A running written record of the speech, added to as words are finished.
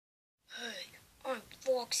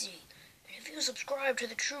Foxy. And if you subscribe to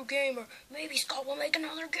The True Gamer, maybe Scott will make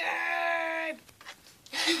another game!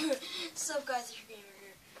 Sup guys, The True Gamer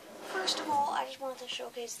here. First of all, I just wanted to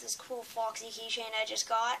showcase this cool Foxy keychain I just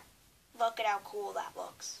got. Look at how cool that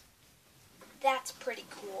looks. That's pretty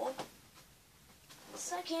cool.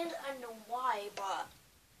 Second, I don't know why, but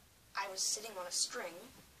I was sitting on a string.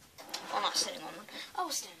 Well, not sitting on one. I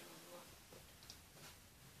was standing on one.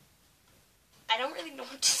 I don't really know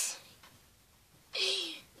what to say.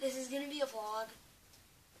 This is going to be a vlog.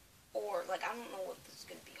 Or, like, I don't know what this is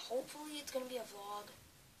going to be. Hopefully it's going to be a vlog.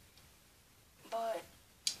 But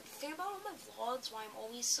the thing about all my vlogs, why I'm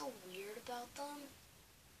always so weird about them,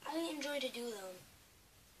 I enjoy to do them.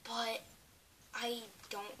 But I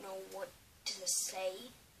don't know what to say,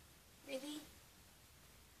 really.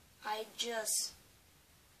 I just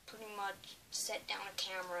pretty much set down a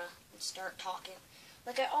camera and start talking.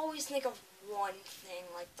 Like, I always think of one thing,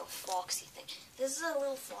 like the Foxy thing. This is a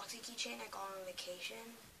little Foxy keychain I got on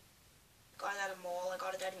vacation. Got it at a mall. I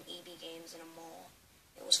got it at an EB Games in a mall.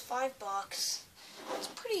 It was $5. It's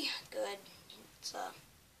pretty good. It's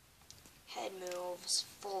head moves,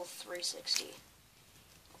 full 360.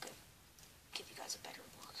 Okay, give you guys a better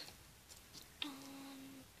look.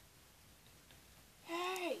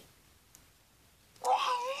 Hey!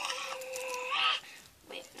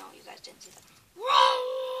 Wait, no, you guys didn't see that.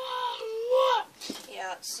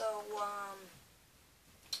 Yeah, so,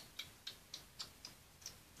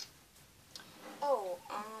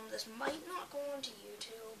 this might not go onto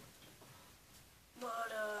YouTube,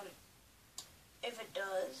 but, if it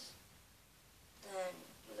does, then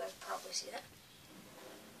you guys probably see it.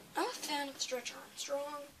 I'm a fan of Stretch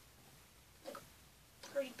Armstrong, like,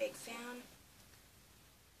 pretty big fan.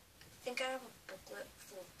 I think I have a booklet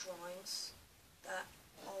full of drawings that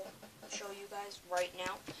I'll show you guys right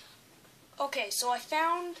now. Okay, so I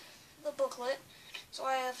found the booklet. So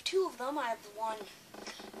I have two of them. I have the one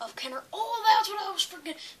of Kenner. Oh, that's what I was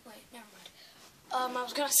forgetting. Wait, never mind. I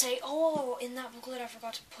was gonna say, oh, in that booklet I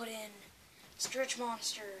forgot to put in Stretch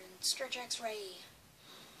Monster and Stretch X-Ray.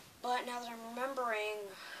 But now that I'm remembering,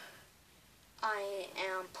 I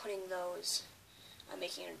am putting those. I'm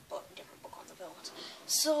making a different book on the villains.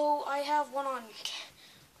 So I have one on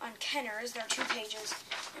Kenner's. There are 2 pages,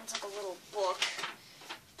 and it's like a little book.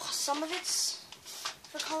 Some of it's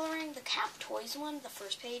for coloring. The Cap Toys one, the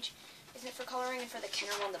first page, isn't for coloring, and for the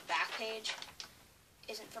Kenner one, the back page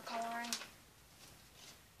isn't for coloring.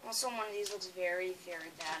 Also, one of these looks very, very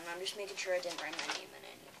bad, and I'm just making sure I didn't write my name in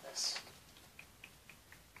any of this.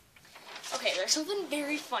 Okay, there's something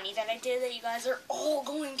very funny that I did that you guys are all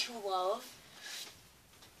going to love.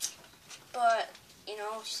 But, you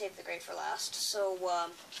know, save the great for last. So,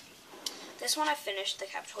 this one I finished, the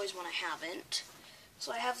Cap Toys one I haven't.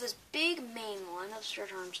 So I have this big main one of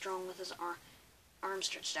Stretch Armstrong with his arm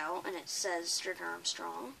stretched out, and it says Stretch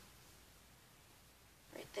Armstrong.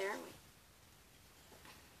 Right there.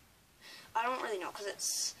 I don't really know,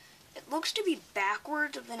 because it looks to be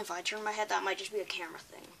backwards, but then if I turn my head, that might just be a camera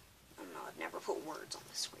thing. I don't know, I've never put words on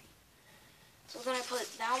the screen. So then I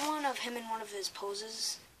put that one of him in one of his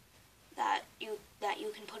poses that you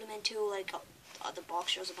can put him into, like, the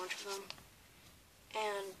box shows a bunch of them.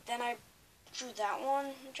 And then I drew that one,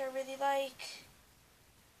 which I really like.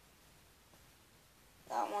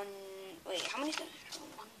 That one, wait, how many did I draw?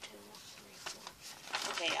 1, 2,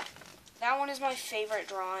 3, 4. Okay, yeah. That one is my favorite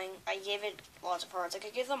drawing. I gave it lots of hearts. Like, I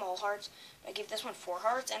gave them all hearts. I gave this one 4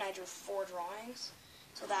 hearts, and I drew 4 drawings.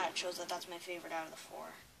 So that shows that that's my favorite out of the 4.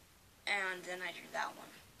 And then I drew that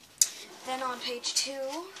one. Then on page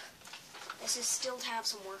 2, this is still to have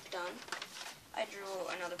some work done. I drew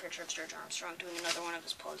another picture of Stretch Armstrong doing another one of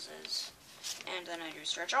his poses. And then I drew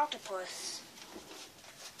Stretch Octopus.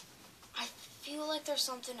 I feel like there's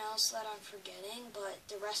something else that I'm forgetting, but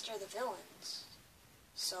the rest are the villains.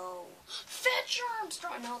 So, Fetch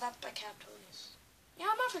Armstrong! No, that's by Cap Toys. Yeah,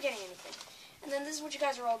 I'm not forgetting anything. And then this is what you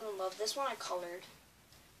guys are all going to love. This one I colored.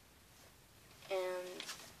 And,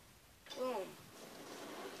 boom.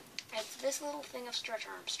 It's this little thing of Stretch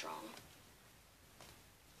Armstrong.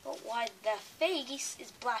 But why the face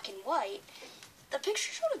is black and white, the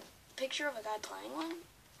picture showed a picture of a guy playing one,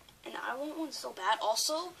 and I want one so bad.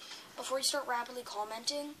 Also, before you start rapidly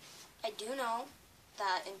commenting, I do know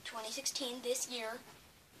that in 2016, this year,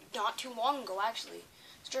 not too long ago actually,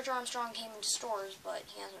 Stretch Armstrong came into stores, but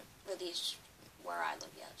he hasn't released where I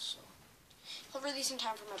live yet, so he'll release in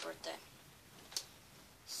time for my birthday.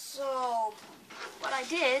 So, what I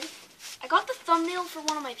did, I got the thumbnail for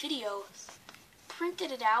one of my videos,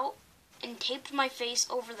 printed it out, and taped my face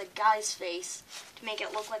over the guy's face to make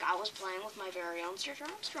it look like I was playing with my very own Stretch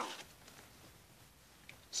Armstrong.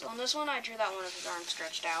 So on this one, I drew that one with his arm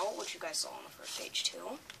stretched out, which you guys saw on the first page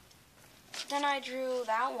too. Then I drew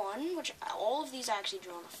that one, which all of these I actually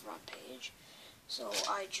drew on the front page. So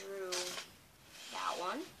I drew that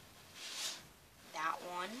one,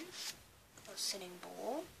 a sitting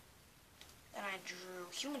bull. Then I drew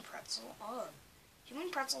human pretzel. Oh, human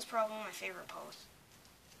pretzel is probably my favorite pose,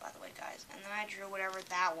 by the way, guys. And then I drew whatever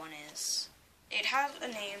that one is. It had a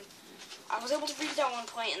name. I was able to read it at one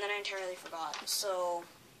point, and then I entirely forgot. So,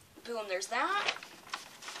 boom, there's that.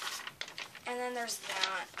 And then there's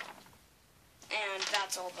that. And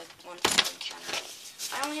that's all but one thing counted.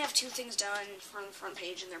 I only have 2 things done from the front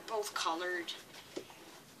page, and they're both colored.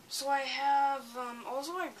 So I have,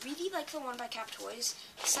 also I really like the one by Cap Toys.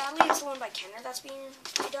 Sadly, it's the one by Kenner that's being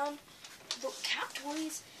redone. The Cap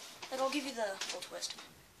Toys, like, I'll give you the full twist.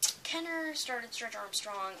 Kenner started Stretch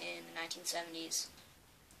Armstrong in the 1970s.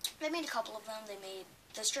 They made a couple of them. They made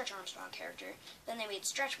the Stretch Armstrong character. Then they made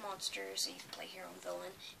Stretch Monster, so you can play hero and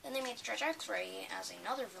villain. Then they made Stretch X-Ray as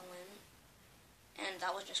another villain. And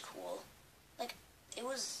that was just cool. Like, it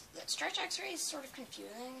was, Stretch X-Ray is sort of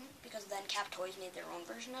confusing, because then Cap Toys made their own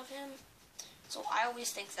version of him. So I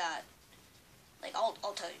always think that, like, I'll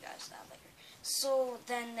tell you guys that later. So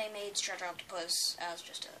then they made Stretch Octopus as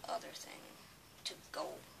just a other thing to go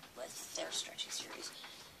with their Stretchy series.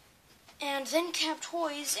 And then Cap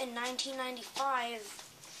Toys in 1995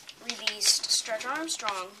 released Stretch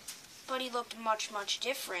Armstrong, but he looked much, much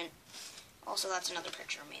different. Also, that's another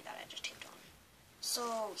picture of me that I just taped on.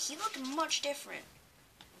 So, he looked much different.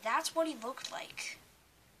 That's what he looked like.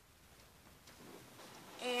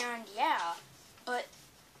 And, yeah, but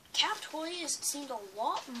Cap Toys seemed a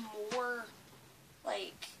lot more,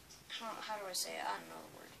 like, how do I say it? I don't know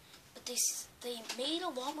the word. But they made a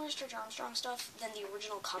lot more Stretch Armstrong stuff than the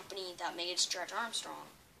original company that made Stretch Armstrong.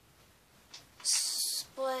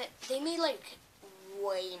 But they made, like,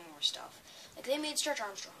 way more stuff. Like, they made Stretch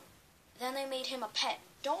Armstrong. Then they made him a pet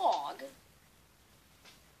dog.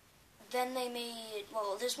 Then they made,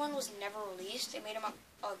 well, this one was never released. They made him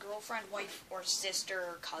a girlfriend, wife, or sister,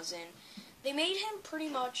 or cousin. They made him pretty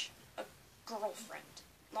much a girlfriend.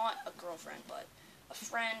 Not a girlfriend, but a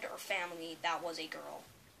friend or family that was a girl.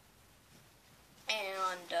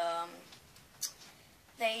 And,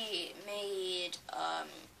 they made,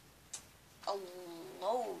 a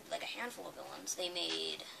load, like a handful of villains. They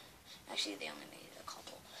made, actually they only made a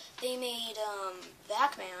couple. They made,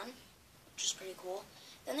 Batman, which is pretty cool.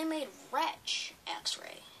 Then they made Wretch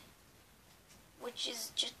X-Ray, which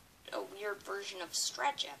is just a weird version of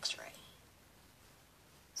Stretch X-Ray.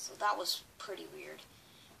 So that was pretty weird.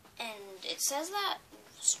 And it says that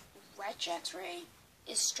Wretch X-Ray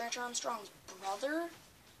is Stretch Armstrong's brother,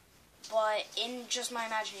 but in just my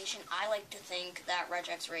imagination, I like to think that Wretch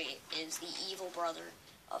X-Ray is the evil brother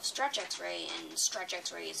of Stretch X-Ray, and Stretch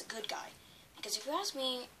X-Ray is a good guy. Because if you ask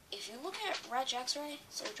me, if you look at Wretch X-Ray,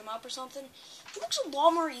 search him up or something, he looks a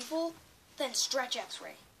lot more evil than Stretch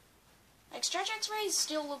X-Ray. Like, Stretch X-Ray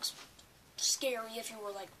still looks scary if you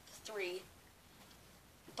were, like, 3.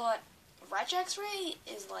 But Wretch X-Ray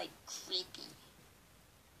is, like, creepy.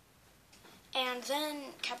 And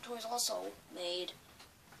then Cap Toys also made,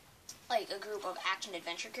 like, a group of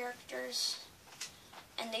action-adventure characters.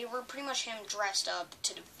 And they were pretty much him dressed up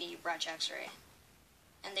to defeat Wretch X-Ray.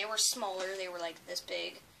 And they were smaller, they were like this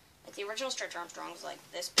big. Like the original Stretch Armstrong was like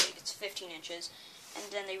this big, it's 15 inches. And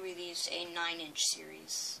then they released a 9-inch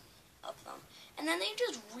series of them. And then they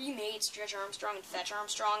just remade Stretch Armstrong and Fetch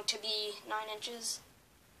Armstrong to be 9 inches.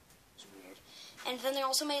 It's weird. And then they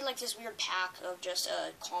also made like this weird pack of just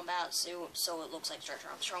a combat suit, so it looks like Stretch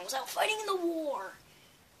Armstrong was out fighting in the war.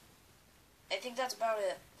 I think that's about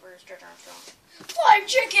it for Stretch Armstrong. Flying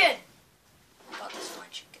chicken! I got this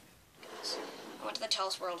flying chicken. Guys. I went to the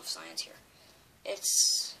Tellus World of Science here.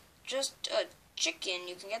 It's just a chicken.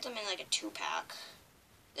 You can get them in like a 2-pack.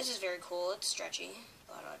 This is very cool. It's stretchy.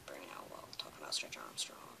 Thought I'd bring it out while talking about Stretch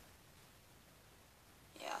Armstrong.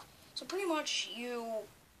 Yeah. So pretty much you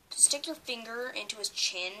stick your finger into his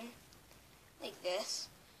chin like this.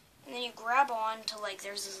 And then you grab on to like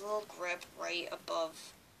there's this little grip right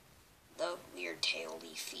above the weird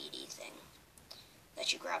tail-y feety thing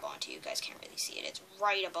that you grab onto. You guys can't really see it. It's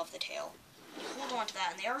right above the tail. You hold on to that,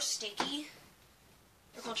 and they are sticky.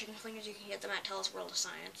 They're called chicken fingers. You can get them at Tellus World of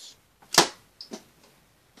Science.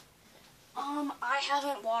 I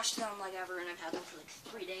haven't washed them like ever, and I've had them for like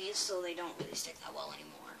 3 days, so they don't really stick that well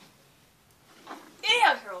anymore.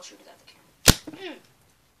 Yeah, here, I'll shoot it at the camera.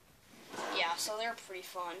 Yeah, so they're pretty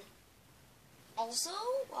fun. Also,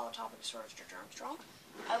 while the topic is Stretch Armstrong,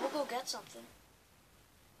 I will go get something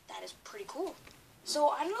that is pretty cool. So,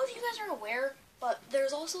 I don't know if you guys are aware But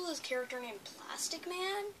there's also this character named Plastic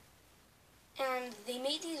Man, and they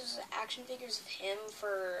made these action figures of him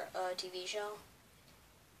for a TV show.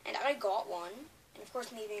 And I got one, and of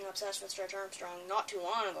course me being obsessed with Stretch Armstrong not too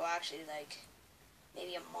long ago, actually, like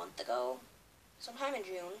maybe a month ago, sometime in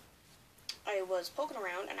June, I was poking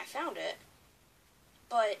around and I found it,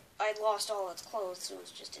 but I'd lost all its clothes, so it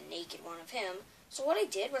was just a naked one of him. So what I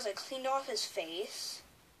did was I cleaned off his face.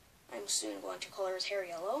 I'm soon going to color his hair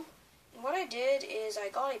yellow. And what I did is I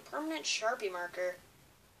got a permanent Sharpie marker,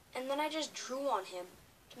 and then I just drew on him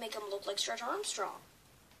to make him look like Stretch Armstrong.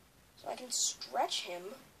 So I can stretch him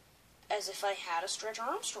as if I had a Stretch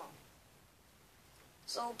Armstrong.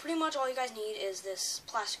 So pretty much all you guys need is this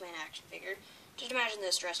Plastic Man action figure. Just imagine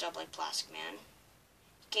this dressed up like Plastic Man.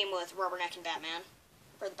 Came with Rubberneck and Batman,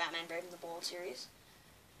 for the Batman Brave and the Bold series.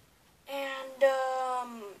 And,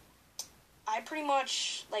 I pretty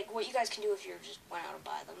much, like, what you guys can do if you just went out and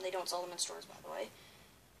buy them. They don't sell them in stores, by the way.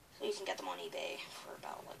 So you can get them on eBay for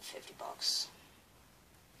about, like, $50.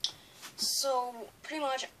 So, pretty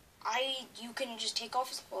much, you can just take off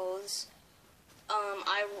his clothes.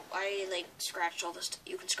 I like, scratched all this,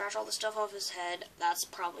 you can scratch all the stuff off his head. That's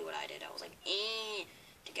probably what I did. I was like,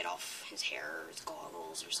 to get off his hair, or his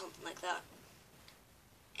goggles, or something like that.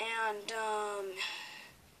 And,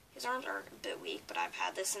 his arms are a bit weak, but I've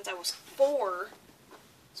had this since I was 4.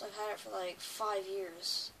 So I've had it for like 5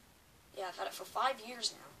 years. Yeah, I've had it for 5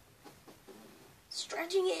 years now.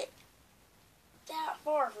 Stretching it that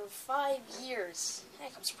far for 5 years.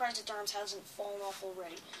 Heck, I'm surprised his arms hasn't fallen off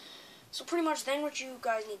already. So pretty much then what you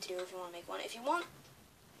guys need to do if you want to make one, if you want,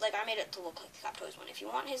 like I made it to look like the Cap Toys one, if you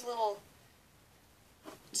want his little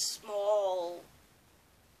small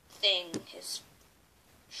thing, his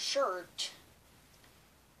shirt,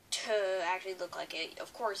 to actually look like it,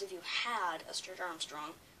 of course, if you had a Stretch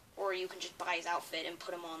Armstrong, or you can just buy his outfit and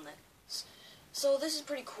put him on this. So this is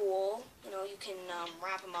pretty cool. You know, you can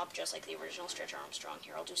wrap him up just like the original Stretch Armstrong.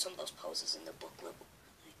 Here, I'll do some of those poses in the booklet.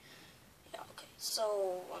 Yeah, okay.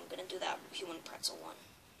 So I'm gonna do that human pretzel one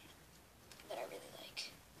that I really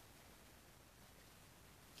like.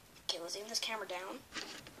 Okay, let's aim this camera down.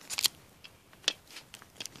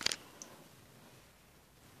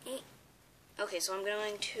 Okay, so I'm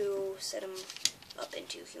going to set him up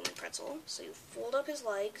into human pretzel. So you fold up his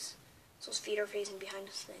legs, so his feet are facing behind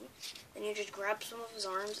his thing. Then you just grab some of his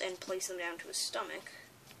arms and place them down to his stomach.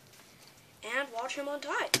 And watch him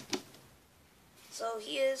untie. So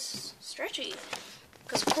he is stretchy.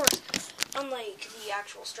 Because, of course, unlike the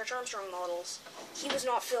actual Stretch Armstrong models, he was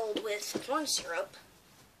not filled with corn syrup.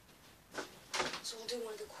 So we'll do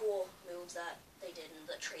one of the cool moves that they did in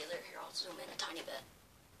the trailer. Here, I'll zoom in a tiny bit.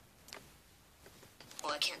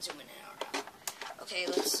 Well, I can't zoom in and out. Okay,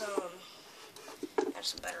 let's add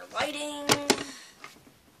some better lighting.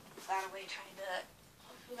 Move that away a tiny bit.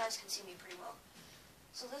 You guys can see me pretty well.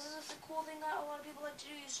 So this is the cool thing that a lot of people like to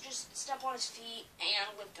do, is just step on his feet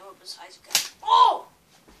and lift him up as high as you can. Oh!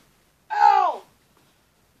 Ow!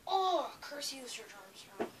 Oh! Curse you, Stretch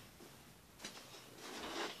Armstrong.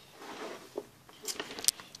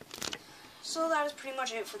 So that is pretty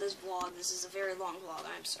much it for this vlog. This is a very long vlog,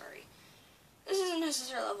 I'm sorry. This isn't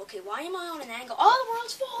necessarily, okay, why am I on an angle? Oh, the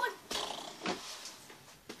world's falling!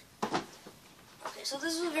 Okay, so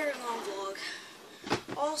this is a very long vlog.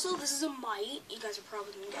 Also, this is a mite. You guys are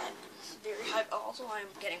probably going to get very hyped. Also, I'm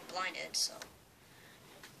getting blinded, so.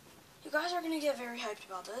 You guys are going to get very hyped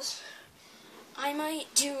about this. I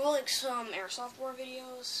might do, like, some airsoft war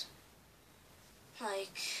videos.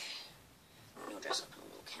 Like, you know, dress up in a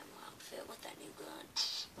little camo outfit with that new gun.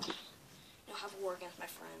 You know, have a war against my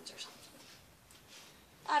friends or something.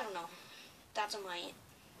 I don't know. That's a mite.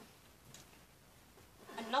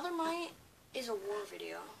 Another mite is a war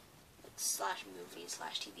video. Like, slash movie,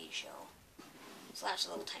 slash TV show. Slash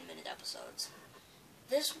little 10-minute episodes.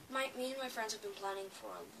 This might mean my friends have been planning for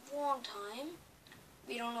a long time.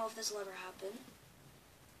 We don't know if this will ever happen.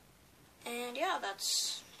 And yeah,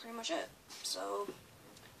 that's pretty much it. So,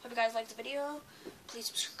 hope you guys liked the video. Please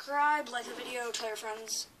subscribe, like the video, tell your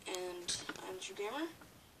friends, and I'm Mr. Gamer.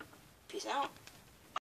 Peace out.